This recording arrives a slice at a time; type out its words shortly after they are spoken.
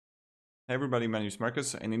Hey everybody, my name is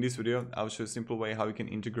Marcus, and in this video I'll show a simple way how you can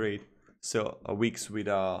integrate Wix with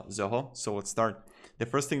Zoho. So let's start. The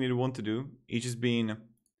first thing that you want to do is just being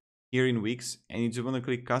here in Wix, and you just want to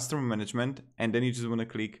click customer management, and then you just want to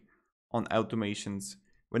click on automations.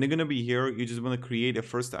 When you're going to be here, you just want to create a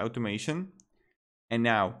first automation. And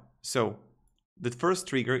now, so the first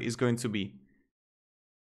trigger is going to be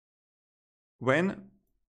when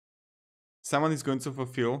someone is going to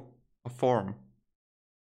fulfill a form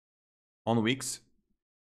on Wix,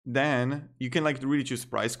 then you can really choose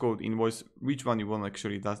price, quote, invoice, which one you want.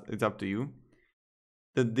 Actually, it's up to you.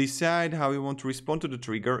 To decide how you want to respond to the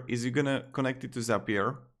trigger is you're gonna connect it to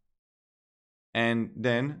Zapier and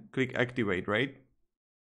then click activate, right?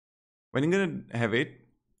 When you're gonna have it,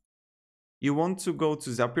 you want to go to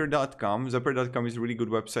Zapier.com. Zapier.com is a really good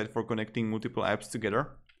website for connecting multiple apps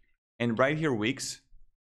together. And right here, Wix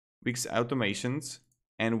automations,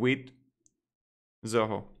 and with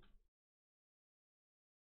Zoho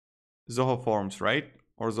Forms, right?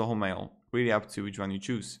 Or Zoho Mail, really up to which one you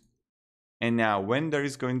choose. And now when there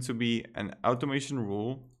is going to be an automation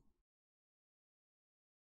rule,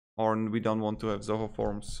 or we don't want to have Zoho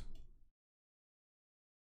Forms,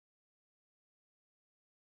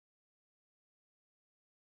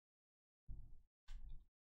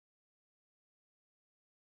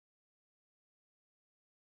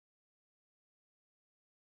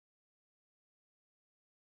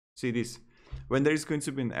 see this, when there is going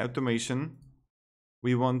to be an automation,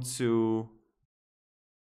 we want to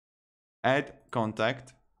add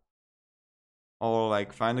contact, or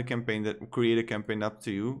find a campaign, that create a campaign, up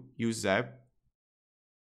to you, use Zap.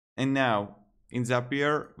 And now in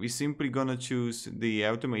Zapier, we simply gonna choose the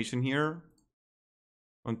automation here,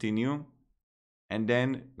 continue, and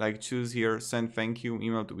then choose here, send thank you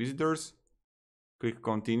email to visitors, click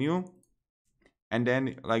continue, and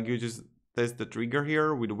then you just test the trigger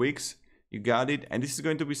here with Wix. You got it. And this is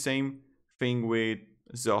going to be same thing with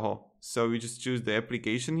Zoho. So you just choose the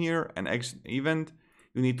application here and action event.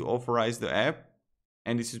 You need to authorize the app,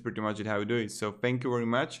 and this is pretty much how you do it. So thank you very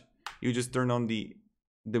much. You just turn on the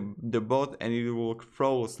bot and it will work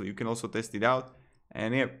flawlessly. You can also test it out.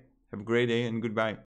 And yeah, have a great day and goodbye.